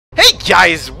Hey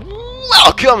guys,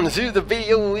 welcome to the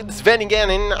video. It's Venn again,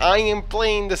 and I am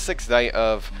playing the 6th night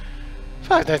of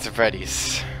Five Nights at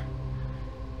Freddy's.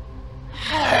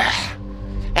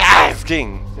 It's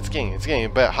getting a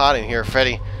bit hot in here,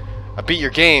 Freddy. I beat your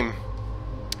game,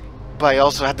 but I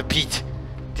also have to beat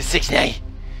the 6th night,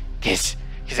 cause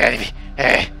it's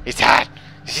hot.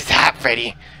 It's just hot,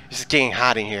 Freddy. It's just getting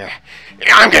hot in here.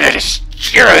 I'm gonna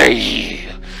destroy you.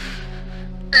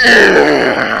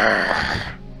 Yeah.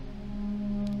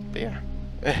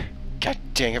 God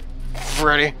dang it,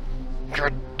 Freddy.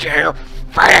 God dang it,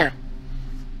 Freddy.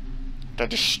 Did I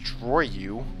destroy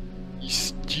you? You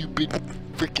stupid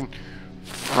freaking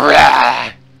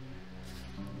Freddy.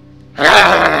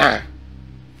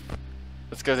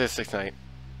 Let's go to the 6th night.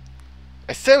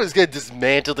 I said I was gonna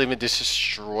dismantle them and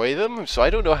destroy them, so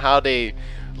I don't know how they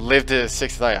lived to the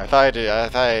 6th night. I thought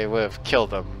I would have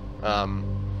killed them.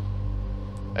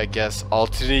 I guess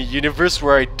alternate universe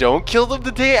where I don't kill them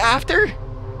the day after?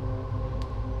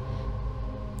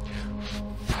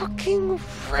 Fucking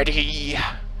Freddy.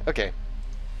 Okay.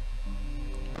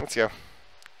 Let's go.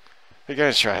 We're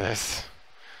gonna try this.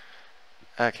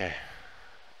 Okay.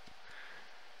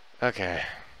 Okay.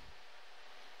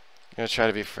 I'm gonna try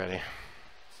to be Freddy.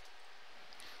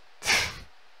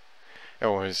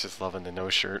 Everyone's just loving the no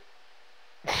shirt.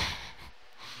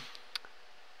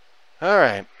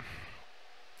 Alright.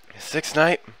 6th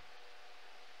night.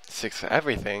 6th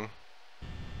everything.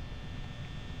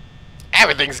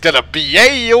 Everything's gonna be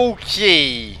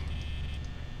a-okay.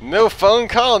 No phone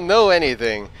call, no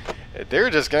anything. They're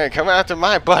just gonna come after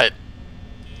my butt.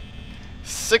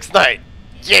 6th night.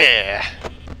 Yeah.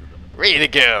 Ready to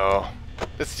go.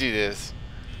 Let's do this.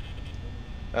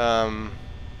 Welcome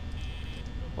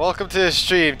to the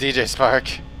stream, DJ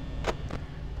Spark.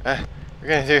 We're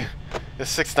gonna do the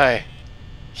 6th night.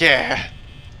 Yeah.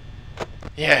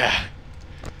 Yeah.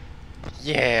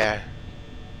 Yeah.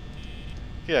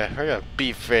 Yeah, we're gonna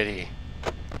beat Freddy.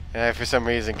 And I, for some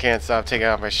reason, can't stop taking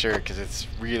off my shirt because it's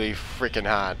really freaking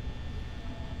hot.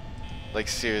 Like,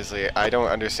 seriously, I don't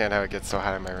understand how it gets so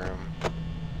hot in my room.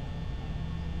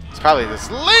 It's probably this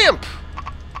lamp!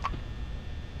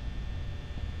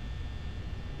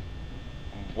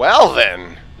 Well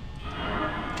then!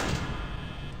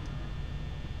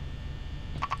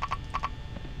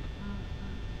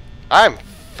 I'm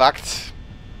fucked.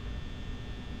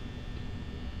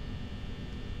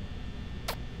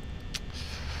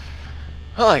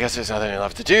 Well, I guess there's nothing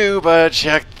left to do but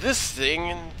check this thing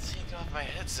and take off my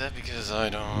headset because I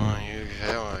don't want you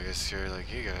guys here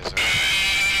like you guys are.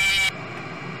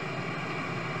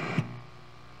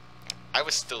 I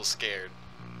was still scared.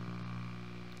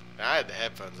 I had the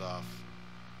headphones off.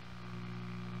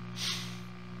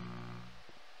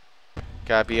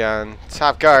 Gotta be on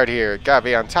top guard here. Gotta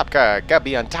be on top guard. Gotta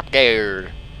be on top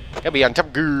guard. Gotta be on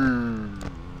top guard.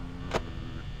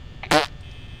 I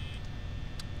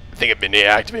think I've been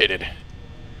deactivated.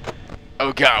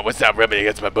 Oh god, what's that rubbing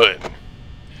against my butt?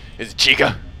 Is it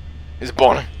Chica? Is it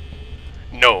Bonner?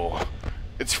 No.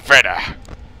 It's Freddy.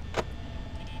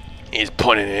 He's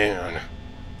putting it in.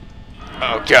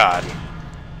 Oh god.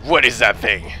 What is that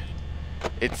thing?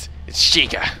 It's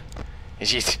Chica. And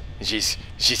she's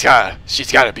got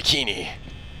a bikini.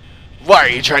 Why are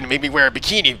you trying to make me wear a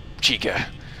bikini, Chica?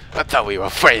 I thought we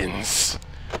were friends.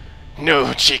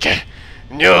 No, Chica.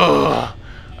 No.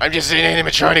 I'm just an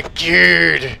animatronic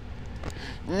kid.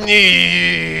 No.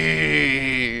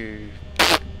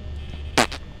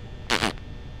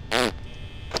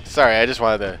 Sorry, I just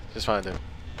wanted to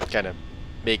kind of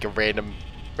make a random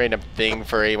thing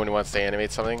for anyone who wants to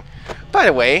animate something. By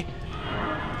the way,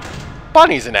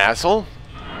 Bonnie's an asshole.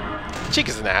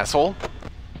 Chica's an asshole.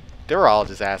 They're all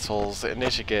just assholes, and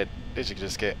they should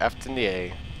just get F'd in the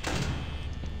A.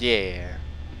 Yeah.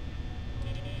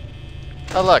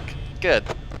 Oh look, good.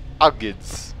 All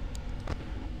goods.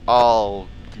 All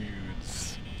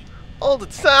goods. All the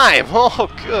time. Oh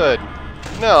good.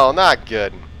 No, not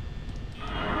good.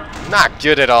 Not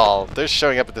good at all. They're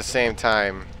showing up at the same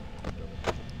time.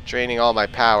 Draining all my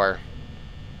power.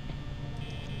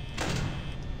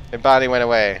 And Bonnie went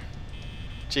away.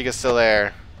 Chica's still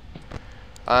there.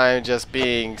 I'm just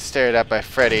being stared at by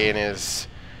Freddy and his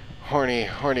horny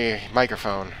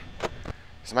microphone.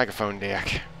 His microphone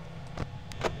dick.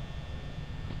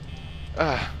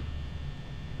 Oh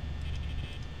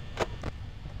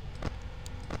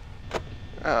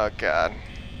god.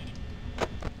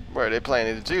 What are they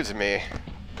planning to do to me?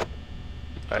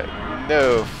 I have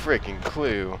no freaking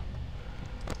clue.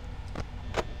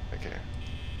 Okay.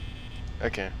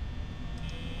 Okay.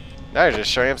 Now you're just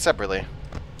showing up separately.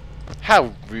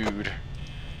 How rude.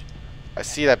 I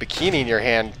see that bikini in your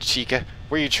hand, Chica.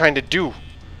 What are you trying to do?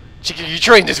 Chica, you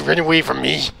trying to run away from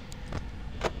me?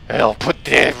 I'll put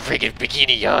that freaking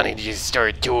bikini on and just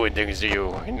start doing things to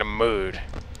you in the mood.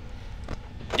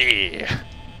 Yeah.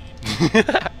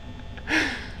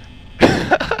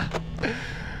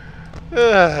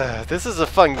 This is a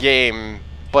fun game,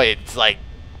 but it's like,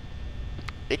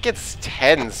 it gets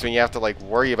tense when you have to like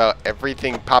worry about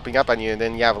everything popping up on you, and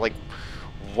then you have like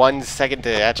 1 second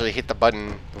to actually hit the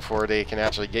button before they can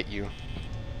actually get you.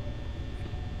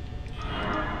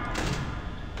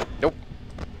 Nope.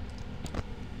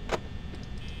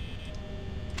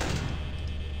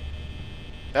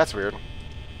 That's weird.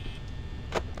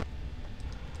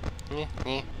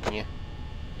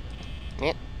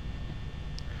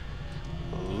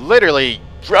 Literally,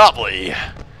 probably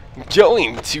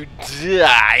going to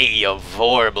die of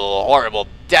horrible, horrible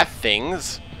death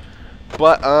things.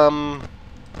 But,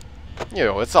 you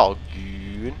know, it's all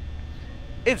good.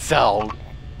 It's all good.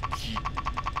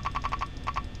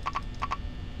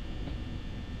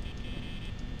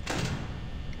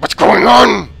 What's going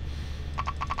on?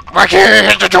 Why can't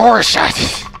I hit the door shut?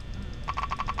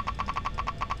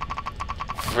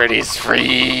 Freddy's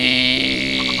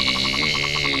free.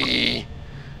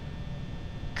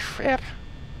 Crap.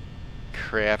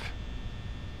 Crap.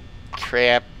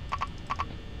 Crap.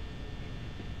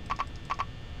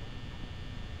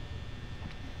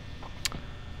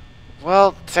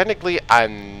 Well, technically,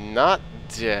 I'm not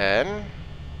dead.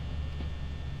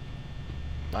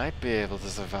 Might be able to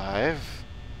survive.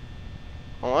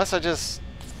 Unless I just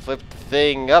flip the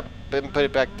thing up and put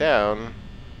it back down.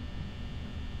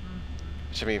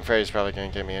 Which, I mean, Freddy's probably gonna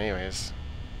get me anyways.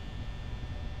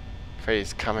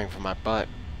 Freddy's coming for my butt.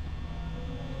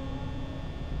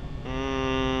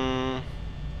 I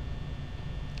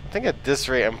think at this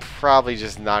rate, I'm probably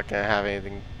just not gonna have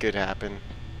anything good happen.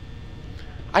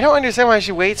 I don't understand why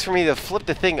she waits for me to flip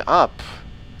the thing up.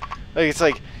 Like, it's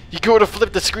like, you go to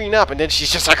flip the screen up, and then she's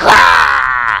just like,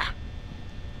 ah!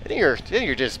 Then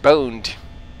you're just boned.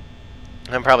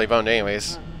 I'm probably boned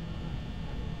anyways.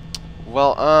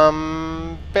 Well,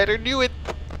 better do it.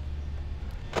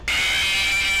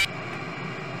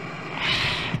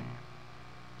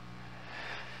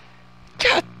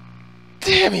 God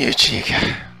damn you,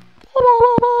 Chica.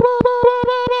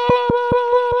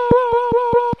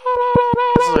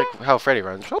 This is like how Freddy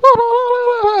runs.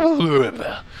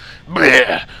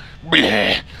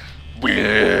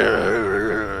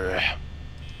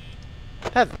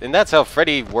 And that's how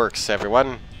Freddy works,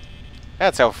 everyone.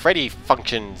 That's how Freddy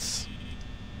functions.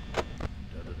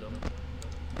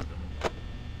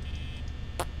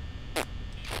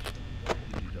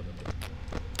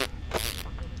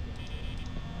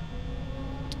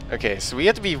 Okay, so we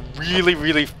have to be really,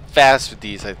 really fast with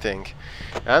these, I think.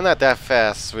 I'm not that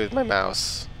fast with my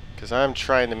mouse, because I'm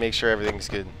trying to make sure everything's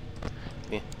good.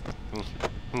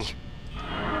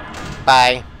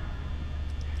 Bye.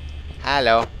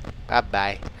 Hello.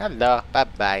 Bye-bye. Hello.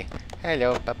 Bye-bye.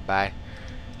 Hello. Bye-bye.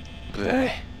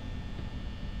 Bye.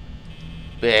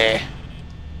 Bye.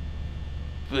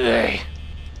 Bye.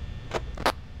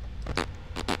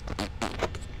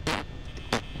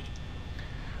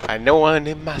 I know I'm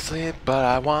in my sleep, but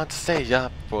I want to stay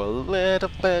up for a little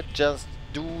bit, just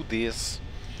do this.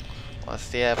 I'll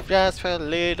stay up just for a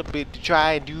little bit to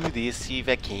try and do this, see if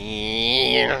I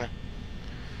can.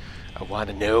 I want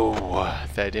to know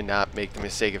that I did not make the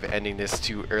mistake of ending this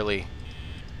too early.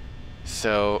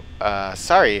 So,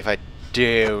 sorry if I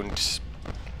don't.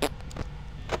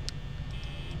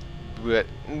 But,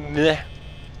 let's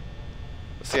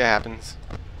see what happens.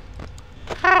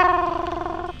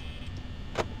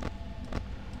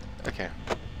 Okay.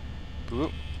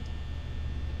 Boop.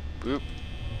 Boop.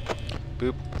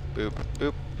 Boop. Boop.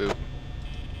 Boop. Boop.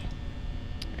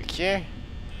 Okay.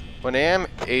 1 AM,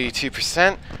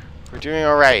 82%. We're doing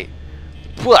alright.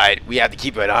 But we have to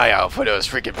keep an eye out for those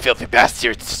freaking filthy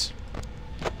bastards.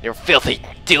 Their filthy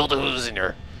dildos and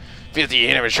their filthy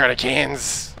animatronic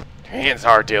hands. Their hands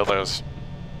are dildos.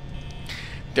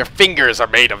 Their fingers are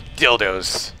made of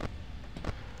dildos.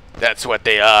 That's what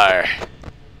they are.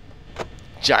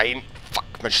 Giant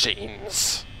fuck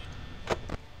machines.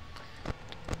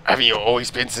 Have you always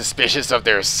been suspicious of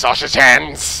their sausage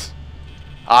hands?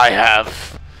 I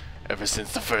have. Ever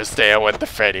since the first day I went to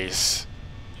Freddy's.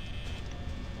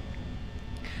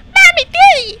 Mommy,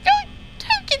 Daddy!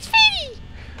 Don't get Freddy!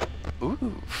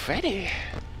 Ooh, Freddy.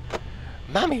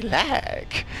 Mommy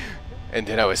lag. And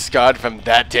then I was scarred from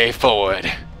that day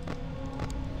forward.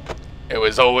 It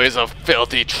was always a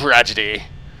filthy tragedy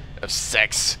of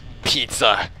sex,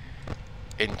 pizza,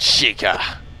 and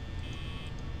chica.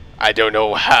 I don't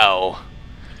know how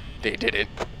they did it.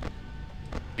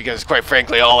 Because quite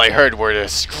frankly, all I heard were the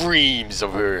screams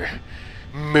of her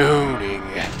moaning.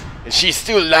 And she's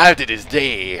still alive to this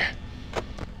day.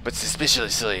 But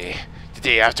suspiciously, the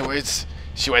day afterwards,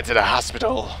 she went to the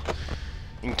hospital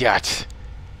and got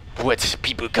what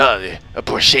people call a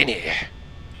porcini.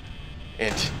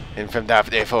 And from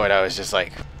that day forward, I was just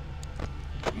like,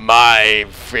 my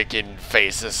freaking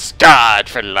face is scarred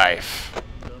for life.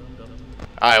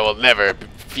 I will never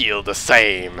feel the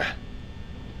same.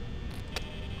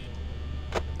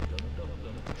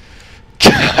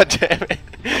 God damn it.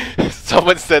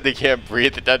 Someone said they can't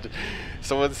breathe.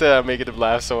 Someone said I'm making them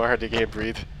laugh so hard they can't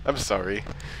breathe. I'm sorry.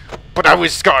 But I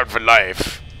was scarred for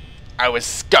life. I was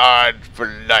scarred for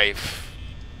life.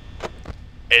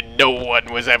 And no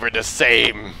one was ever the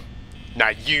same.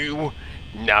 Not you,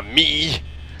 not me,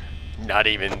 not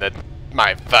even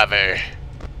my father.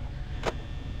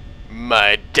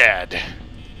 My dad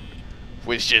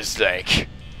was just like,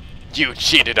 you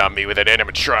cheated on me with an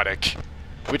animatronic.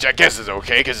 Which I guess is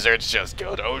okay, because they're just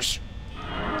dildos.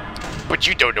 But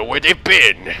you don't know where they've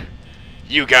been.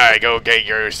 You gotta go get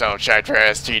yourself checked for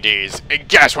STDs. And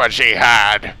guess what she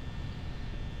had?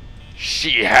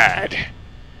 She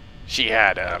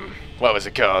had, what was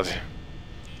it called?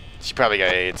 She probably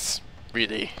got AIDS.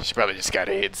 Really? She probably just got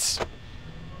AIDS.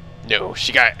 No,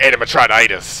 she got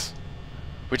animatronitis.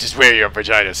 Which is where your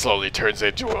vagina slowly turns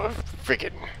into a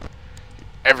freaking...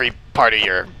 Every part of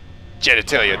your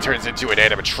genitalia turns into an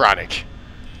animatronic.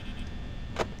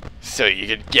 So you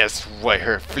can guess what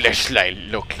her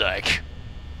fleshlight looked like.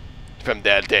 From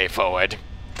that day forward.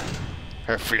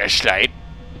 Her fleshlight.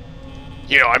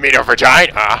 You know, I mean her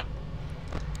vagina.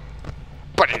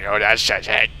 But you know, that's just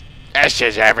it. That's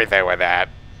just everything with that.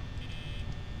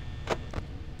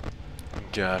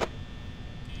 God.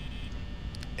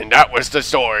 And that was the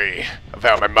story of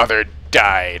how my mother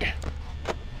died.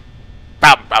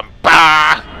 Bum bum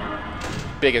ba!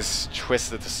 Biggest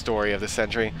twist of the story of the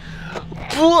century.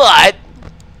 But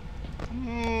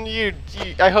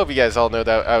I hope you guys all know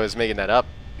that I was making that up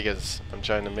because I'm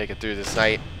trying to make it through this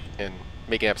night, and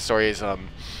making up stories.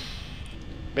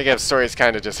 Making up stories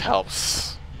kind of just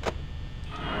helps.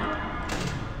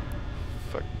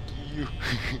 Fuck you.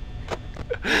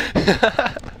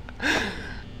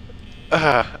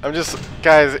 I'm just,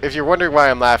 guys, if you're wondering why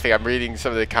I'm laughing, I'm reading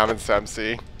some of the comments I'm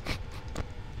seeing.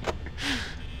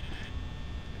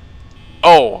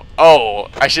 Oh,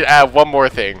 I should add one more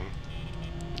thing.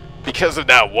 Because of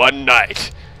that one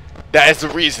night, that is the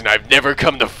reason I've never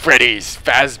come to Freddy's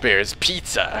Fazbear's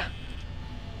Pizza.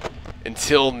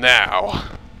 Until now.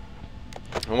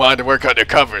 I wanted to work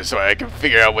undercover so I can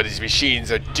figure out what these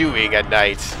machines are doing at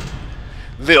night.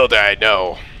 Little did I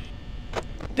know,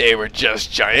 they were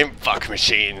just giant fuck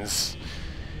machines.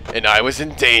 And I was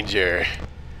in danger.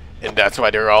 And that's why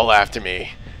they're all after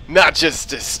me. Not just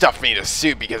to stuff me in a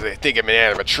suit because they think I'm an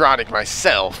animatronic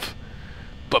myself,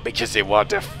 but because they want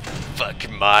to fuck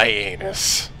my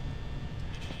anus.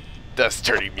 Thus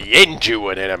turning me into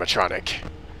an animatronic.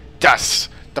 Thus,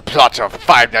 the plot of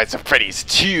Five Nights at Freddy's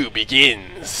 2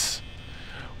 begins.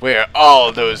 Where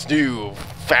all those new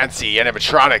fancy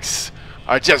animatronics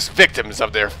are just victims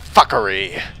of their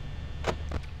fuckery.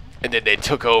 And then they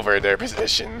took over their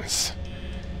positions.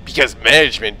 Because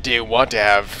management didn't want to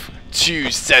have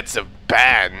two sets of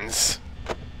bands.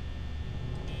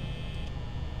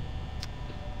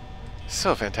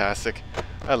 So fantastic.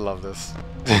 I love this.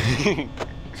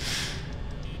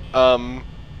 What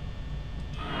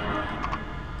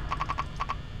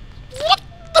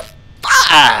the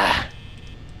fuck?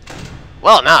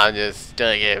 Well, now I'm just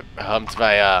gonna get humped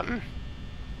by,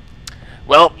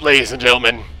 well, ladies and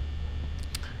gentlemen,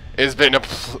 it's been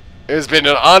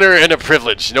an honor and a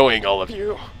privilege knowing all of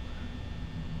you.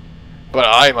 But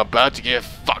I'm about to get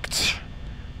fucked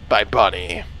by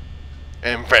Bonnie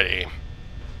and Freddy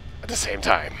at the same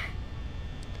time.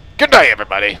 Good night,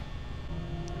 everybody.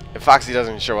 If Foxy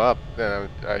doesn't show up, then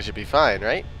I should be fine,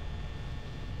 right?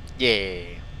 Yeah.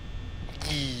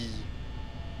 Yee.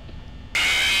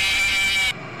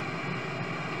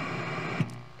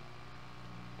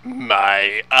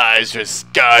 My eyes were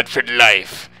scarred for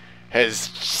life as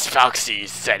Foxy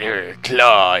set her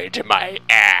claw into my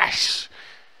ass.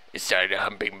 It started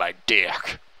humping my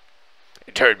dick.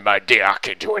 It turned my dick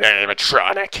into an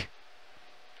animatronic.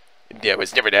 And I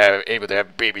was never able to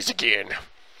have babies again.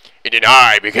 And then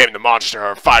I became the monster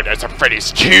of Five Nights at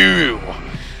Freddy's 2.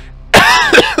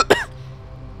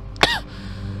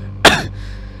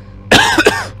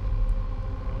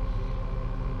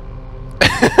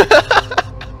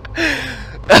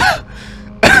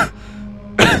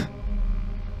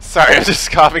 Sorry, I'm just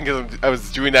coughing because I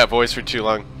was doing that voice for too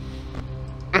long.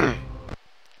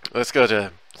 Let's go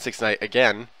to 6th night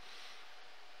again.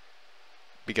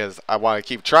 Because I want to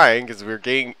keep trying, because we're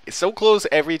getting so close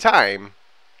every time.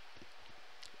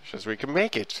 It's just we can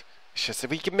make it. It's just that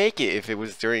we can make it if it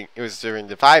was during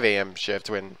the 5 a.m. shift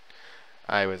when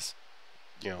I was,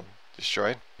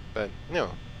 destroyed. But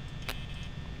no.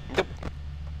 Nope.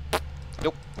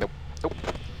 Nope. Nope. Nope.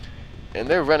 And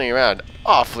they're running around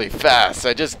awfully fast.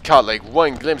 I just caught like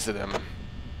one glimpse of them.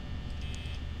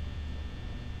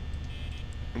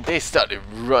 And they started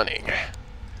running.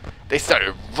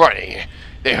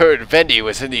 They heard Vendus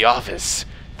was in the office.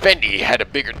 Vendus had a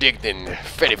bigger dick than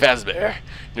Freddy Fazbear.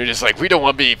 And they're just like, we don't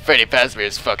want to be Freddy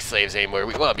Fazbear's fuck slaves anymore.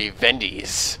 We want to be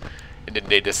Vendus. And then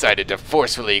they decided to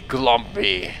forcefully glomp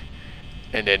me.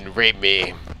 And then rape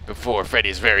me before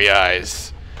Freddy's very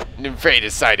eyes. And then Freddy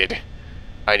decided,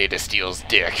 I need to steal his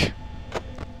dick.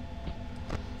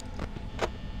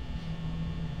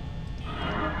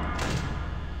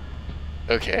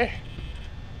 Okay.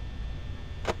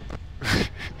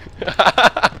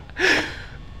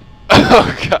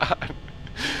 Oh god.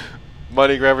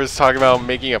 Money Grabber's talking about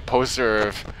making a poster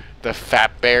of the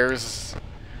Fat Bears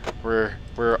where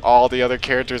all the other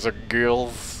characters are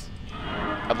girls.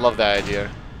 I'd love that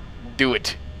idea. Do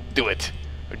it. Do it.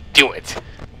 Do it.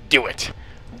 Do it.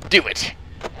 Do it.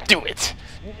 Do it.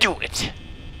 Do it.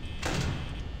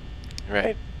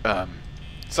 Right.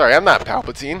 Sorry, I'm not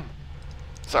Palpatine.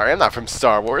 Sorry, I'm not from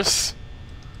Star Wars.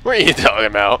 What are you talking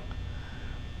about?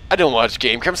 I don't watch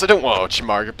Game Grumps, I don't watch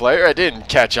Markiplier, I didn't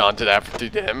catch on to that through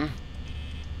them.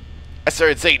 I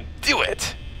started saying, do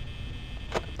it!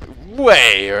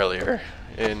 Way earlier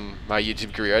in my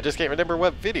YouTube career. I just can't remember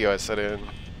what video I said it in.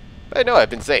 But I know I've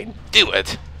been saying, do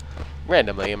it!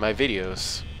 Randomly in my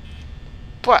videos.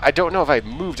 But I don't know if I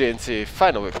moved it into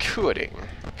final recording.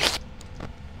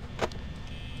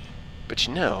 But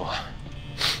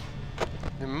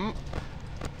when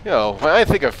I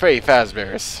think of Freddy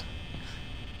Fazbear's,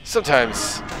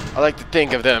 sometimes I like to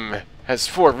think of them as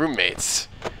 4 roommates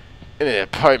in an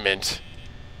apartment,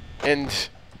 and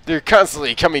they're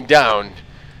constantly coming down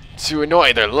to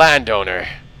annoy their landowner,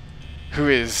 who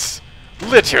is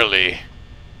literally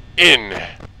in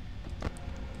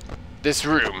this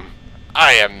room.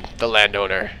 I am the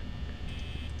landowner,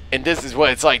 and this is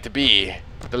what it's like to be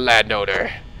the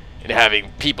landowner and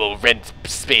having people rent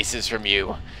spaces from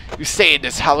you. You stay in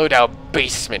this hollowed out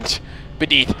basement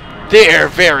beneath their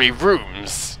very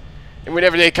rooms. And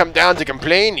whenever they come down to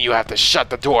complain, you have to shut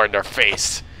the door in their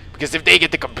face. Because if they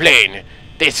get to complain,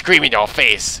 they scream in your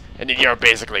face, and then you're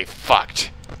basically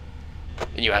fucked.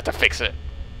 And you have to fix it.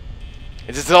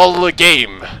 This is all a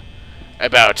game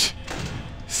about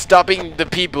stopping the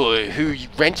people who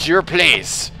rent your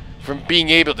place from being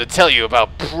able to tell you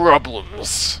about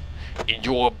problems in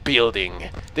your building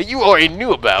that you already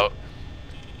knew about,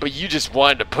 but you just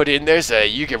wanted to put in there so that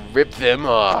you can rip them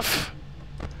off.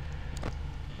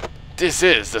 This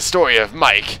is the story of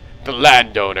Mike, the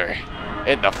landowner,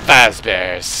 and the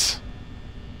Fazbears.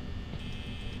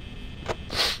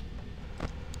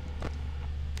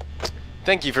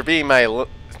 Thank you for being my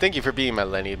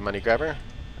Lenny Money Grabber.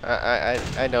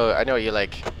 I know you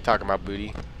like talking about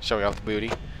booty, showing off the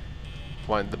booty,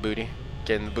 wanting the booty,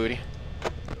 getting the booty.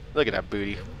 Look at that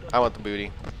booty. I want the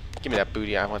booty. Give me that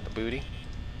booty. I want the booty.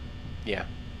 Yeah.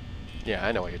 Yeah,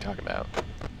 I know what you're talking about.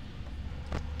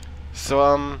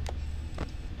 So,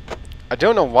 I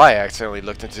don't know why I accidentally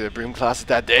looked into the broom closet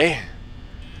that day.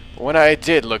 But when I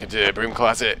did look into the broom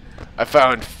closet, I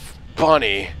found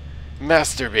Bonnie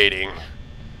masturbating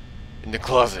in the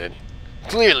closet.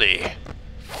 Clearly,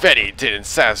 Freddy didn't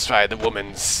satisfy the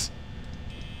woman's.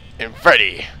 And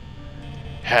Freddy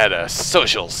had a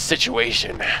social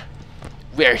situation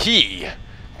where he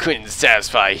couldn't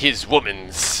satisfy his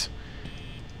woman's.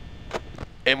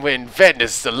 And when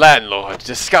Vendus, the landlord,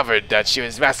 discovered that she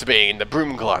was masturbating in the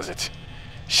broom closet,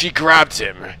 she grabbed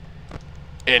him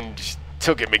and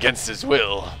took him against his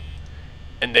will.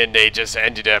 And then they just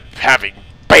ended up having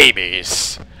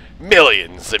babies.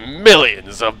 Millions and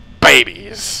millions of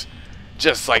babies.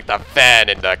 Just like the fan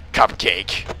in the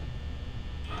cupcake.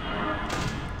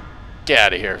 Get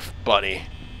out of here, Bunny.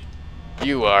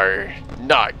 You are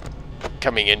not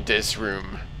coming in this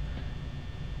room.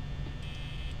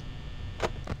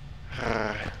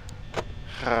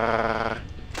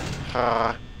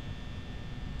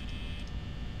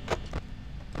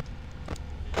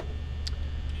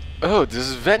 Oh,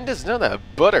 does Vendus know that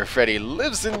Butter Freddy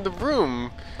lives in the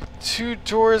room 2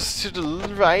 doors to the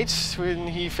right when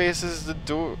he faces the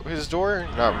door, his door?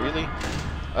 Not really.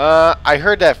 I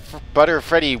heard that Butter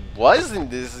Freddy was in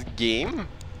this game,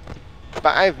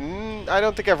 but I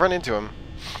don't think I've run into him.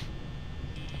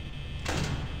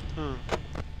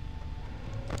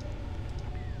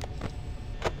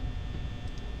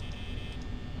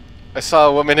 I saw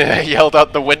a woman and I yelled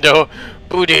out the window,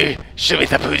 "Booty! Show me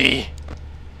the booty!"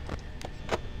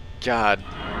 God,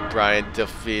 Brian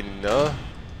Delfino.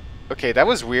 Okay, that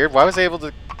was weird. Why was I able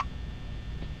to...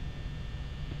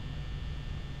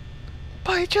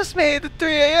 But I just made it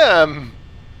 3 a.m.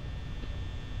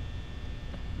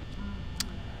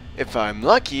 If I'm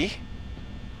lucky,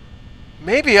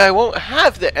 maybe I won't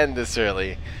have to end this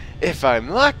early. If I'm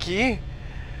lucky,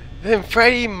 then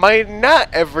Freddy might not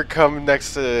ever come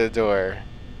next to the door.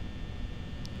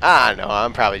 I don't know,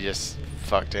 I'm probably just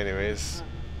fucked anyways.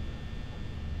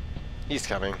 He's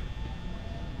coming.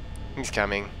 He's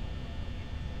coming.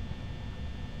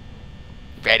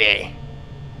 Freddy,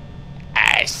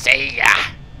 I see ya.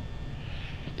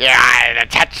 You're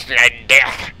touch my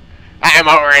dick. I'm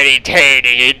already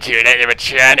turning into an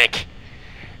animatronic.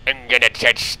 I'm gonna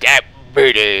touch that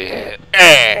booty.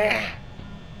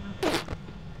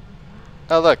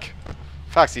 Oh look,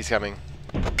 Foxy's coming.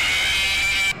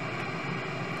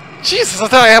 Jesus, I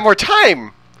thought I had more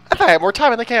time. I thought I had more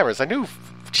time on the cameras. I knew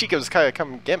Chica was kind of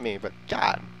coming to get me, but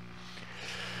God.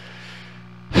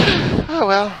 Oh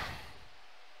well.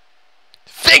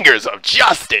 Fingers of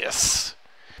justice.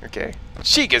 Okay,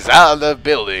 Chica's out of the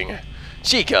building.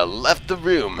 Chica left the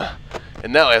room,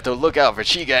 and now I have to look out for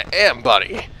Chica and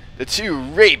Buddy, the two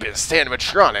rapist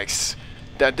animatronics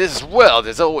that this world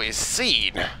has always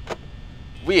seen.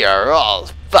 We are all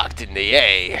fucked in the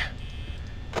A,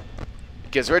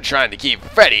 because we're trying to keep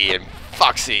Freddy and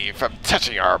Foxy from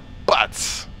touching our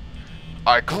butts.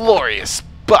 Our glorious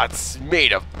butts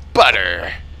made of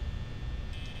butter.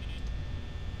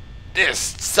 This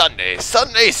Sunday,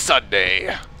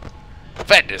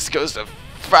 Vendus goes to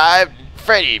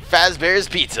Freddy Fazbear's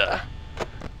Pizza,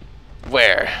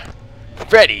 where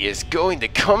Freddy is going to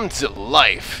come to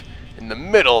life in the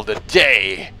middle of the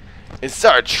day and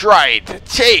start trying to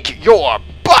take your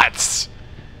butts,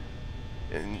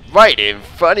 and right in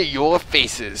front of your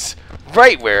faces,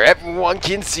 right where everyone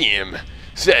can see him,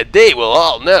 so that they will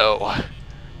all know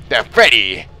that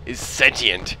Freddy is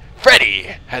sentient.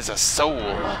 Freddy has a soul.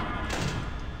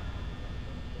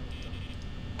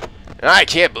 And I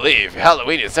can't believe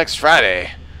Halloween is next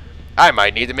Friday. I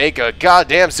might need to make a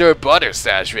goddamn Sir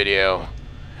Butterstash video.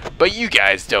 But you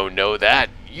guys don't know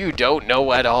that. You don't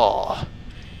know at all.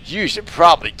 You should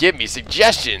probably give me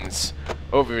suggestions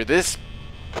over the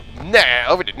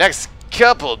next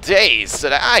couple days so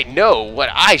that I know what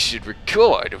I should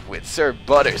record with Sir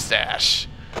Butterstash.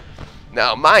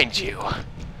 Now mind you,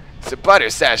 Sir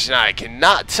Butterstash and I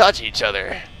cannot touch each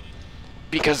other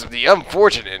because of the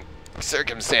unfortunate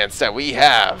circumstance that we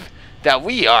have, that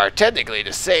we are technically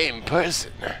the same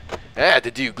person. I had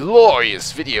to do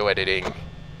glorious video editing.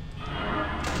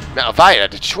 Now if I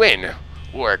had a twin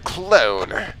or a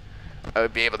clone, I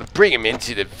would be able to bring him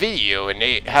into the video and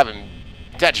have him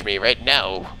touch me right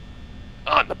now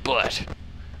on the butt.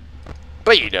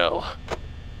 But you know,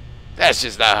 that's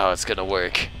just not how it's gonna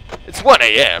work. It's 1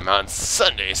 a.m. on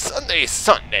Sunday.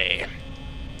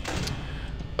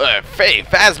 Freddy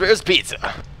Fazbear's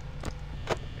Pizza.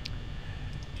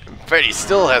 Freddy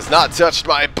still has not touched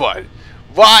my butt.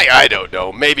 Why? I don't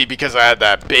know. Maybe because I had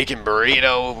that bacon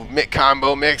burrito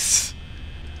combo mix?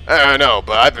 I don't know,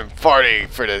 but I've been farting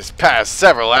for this past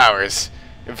several hours,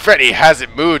 and Freddy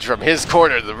hasn't moved from his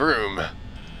corner of the room.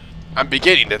 I'm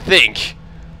beginning to think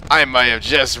I might have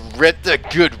just ripped a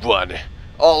good one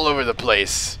all over the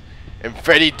place, and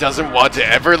Freddy doesn't want to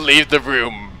ever leave the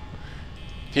room.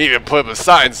 He even put up a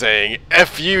sign saying,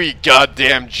 "F you, you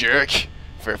goddamn jerk,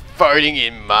 for farting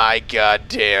in my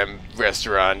goddamn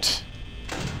restaurant."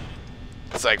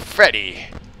 It's like Freddy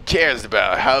cares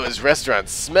about how his restaurant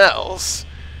smells.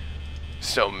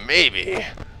 So maybe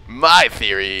my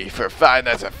theory for Five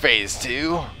Nights at Phase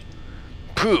 2: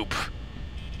 poop.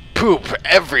 Poop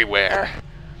everywhere.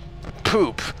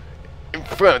 Poop in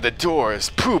front of the doors.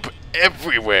 Poop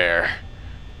everywhere.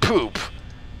 Poop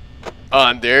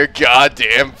on their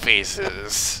goddamn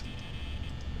faces.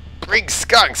 Bring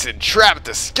skunks and trap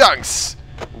the skunks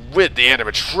with the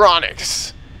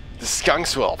animatronics. The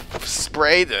skunks will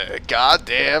spray the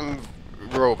goddamn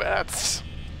robots,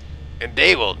 and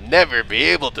they will never be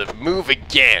able to move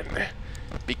again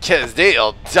because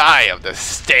they'll die of the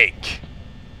stink.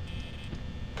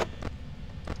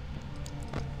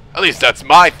 At least that's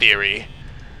my theory.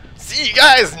 See you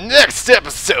guys next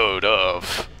episode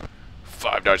of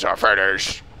Five Nights at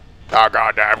Freddy's, a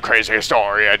goddamn crazy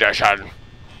story edition.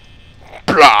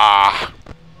 Blah.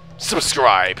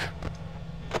 Subscribe,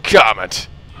 comment,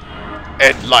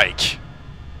 and like,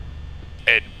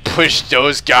 and push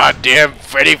those goddamn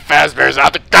Freddy Fazbears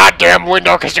out the goddamn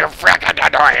window because you're freaking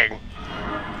annoying.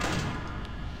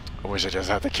 I wish I just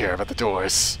had to care about the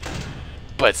doors.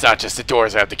 But it's not just the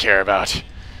doors I have to care about.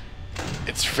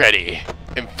 It's Freddy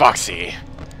and Foxy.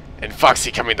 And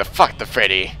Foxy coming to fuck the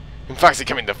Freddy. And Foxy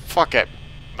coming to fuck at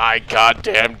my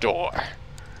goddamn door.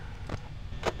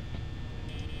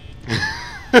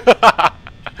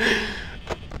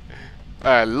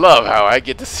 I love how I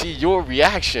get to see your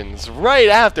reactions right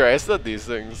after I said these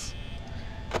things.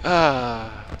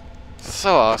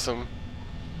 So awesome.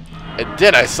 And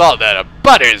then I saw that a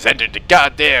Butters entered the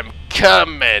goddamn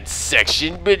comment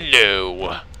section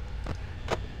below.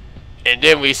 And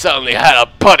then we suddenly had a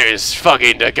Butters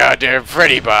fucking the goddamn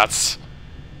Freddy bots.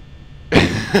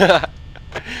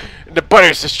 The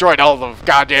Butters destroyed all the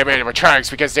goddamn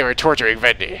animatronics because they were torturing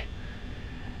Vendy.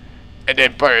 And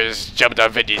then Butters jumped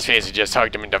on Vendy's face and just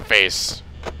hugged him in the face.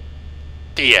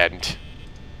 The end.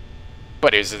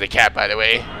 Butters is a cat, by the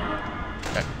way.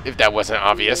 If that wasn't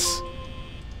obvious.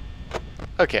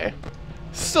 Okay.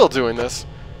 Still doing this.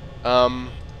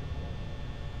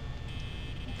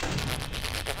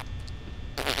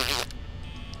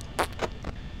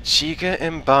 Chica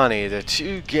and Bonnie, the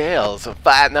two gals of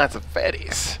Five Nights at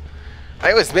Freddy's.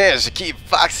 I always manage to keep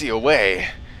Foxy away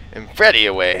and Freddy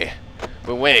away.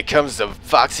 But when it comes to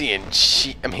Foxy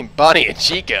and Bonnie and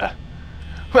Chica,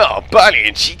 well, Bonnie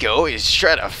and Chica always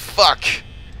try to fuck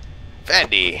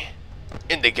Fendi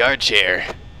in the guard chair.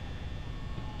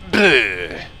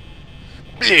 Blah.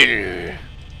 Blah.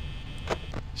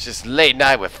 It's just late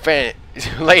nights with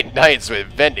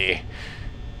Fendi,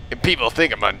 and people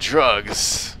think I'm on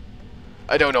drugs.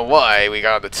 I don't know why we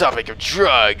got on the topic of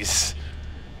drugs,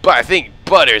 but I think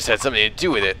Butters had something to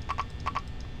do with it.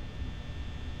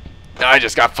 I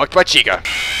just got fucked by Chica.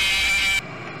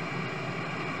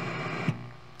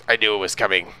 I knew it was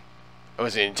coming. I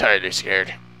wasn't entirely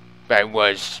scared, but I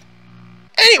was.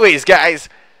 Anyways, guys,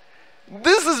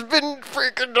 this has been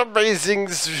freaking amazing.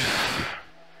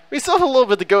 We still have a little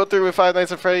bit to go through with Five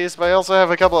Nights at Freddy's, but I also have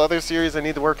a couple other series I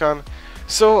need to work on.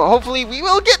 So hopefully we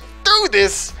will get through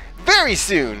this very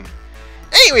soon.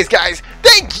 Anyways, guys,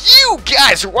 thank you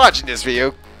guys for watching this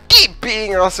video. Keep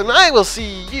being awesome. I will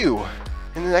see you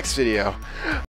in the next video.